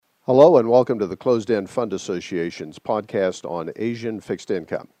Hello and welcome to the Closed End Fund Association's podcast on Asian fixed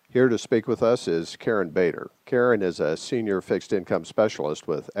income. Here to speak with us is Karen Bader. Karen is a senior fixed income specialist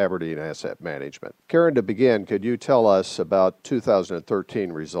with Aberdeen Asset Management. Karen, to begin, could you tell us about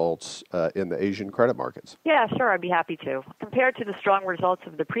 2013 results in the Asian credit markets? Yeah, sure, I'd be happy to. Compared to the strong results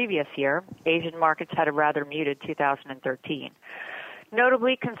of the previous year, Asian markets had a rather muted 2013.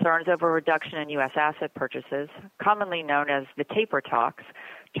 Notably, concerns over a reduction in U.S. asset purchases, commonly known as the taper talks,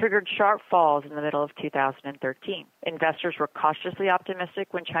 triggered sharp falls in the middle of 2013. Investors were cautiously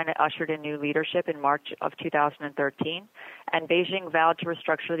optimistic when China ushered in new leadership in March of 2013, and Beijing vowed to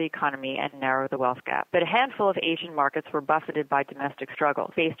restructure the economy and narrow the wealth gap. But a handful of Asian markets were buffeted by domestic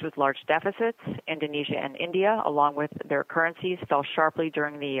struggle. Faced with large deficits, Indonesia and India, along with their currencies, fell sharply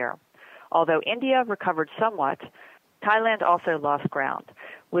during the year. Although India recovered somewhat, Thailand also lost ground,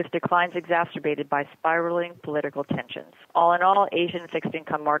 with declines exacerbated by spiraling political tensions. All in all, Asian fixed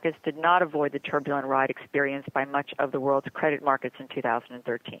income markets did not avoid the turbulent ride experienced by much of the world's credit markets in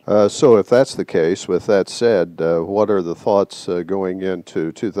 2013. So if that's the case, with that said, what are the thoughts going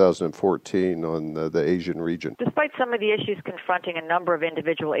into 2014 on the Asian region? Despite some of the issues confronting a number of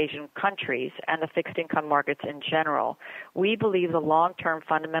individual Asian countries and the fixed income markets in general, we believe the long-term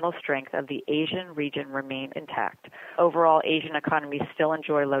fundamental strength of the Asian region remain intact. Overall, Asian economies still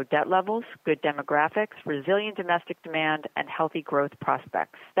enjoy low debt levels, good demographics, resilient domestic demand, and healthy growth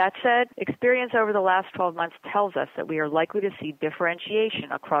prospects. That said, experience over the last 12 months tells us that we are likely to see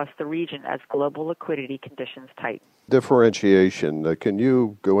differentiation across the region as global liquidity conditions tighten. Differentiation. Can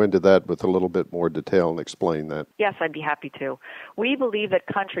you go into that with a little bit more detail and explain that? Yes, I'd be happy to. We believe that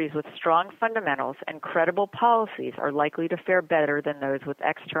countries with strong fundamentals and credible policies are likely to fare better than those with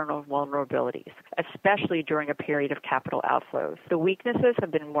external vulnerabilities, especially during a period of capital outflows. The weaknesses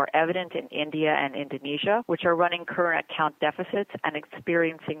have been more evident in India and Indonesia, which are running current account deficits and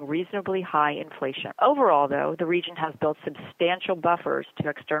experiencing reasonably high inflation. Overall, though, the region has built substantial buffers to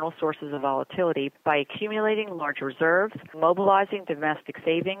external sources of volatility by accumulating large reserves, mobilizing domestic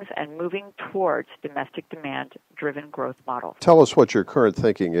savings, and moving towards domestic demand-driven growth models. Tell us what your current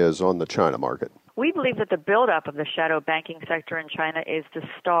thinking is on the China market. We believe that the buildup of the shadow banking sector in China is the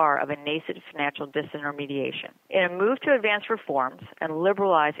star of a nascent financial disintermediation. In a move to advance reforms and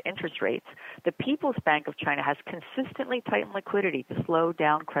liberalize interest rates, the People's Bank of China has consistently tightened liquidity to slow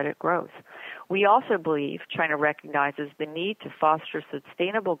down credit growth. We also believe China recognizes the need to foster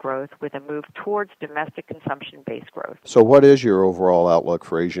sustainable growth with a move towards domestic consumption-based growth. So what is your overall outlook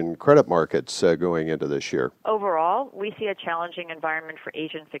for Asian credit markets going into this year? Overall, we see a challenging environment for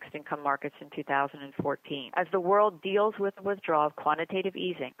Asian fixed income markets in 2014. As the world deals with the withdrawal of quantitative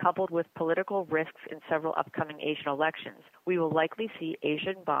easing, coupled with political risks in several upcoming Asian elections, we will likely see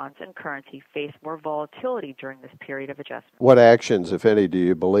Asian bonds and currency face more volatility during this period of adjustment. What actions, if any, do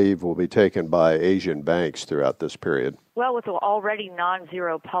you believe will be taken by Asian banks throughout this period? Well, with already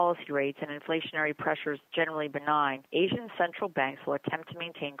non-zero policy rates and inflationary pressures generally benign, Asian central banks will attempt to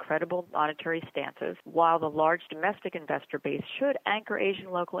maintain credible monetary stances, while the large domestic investor base should anchor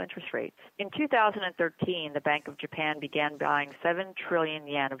Asian local interest rates. In 2013, the Bank of Japan began buying 7 trillion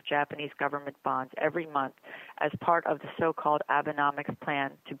yen of Japanese government bonds every month as part of the so-called Abenomics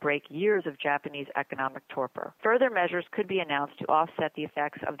plan to break years of Japanese economic torpor. Further measures could be announced to offset the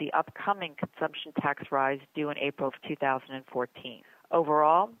effects of the upcoming consumption tax rise due in April of 2014.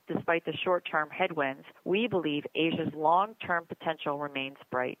 Overall, despite the short-term headwinds, we believe Asia's long-term potential remains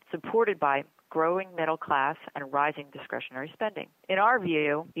bright, supported by growing middle class and rising discretionary spending. In our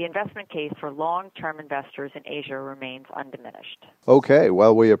view, the investment case for long-term investors in Asia remains undiminished. Okay,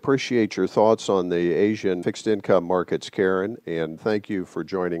 well, we appreciate your thoughts on the Asian fixed income markets, Karen, and thank you for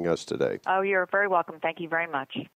joining us today. Oh, you're very welcome. Thank you very much.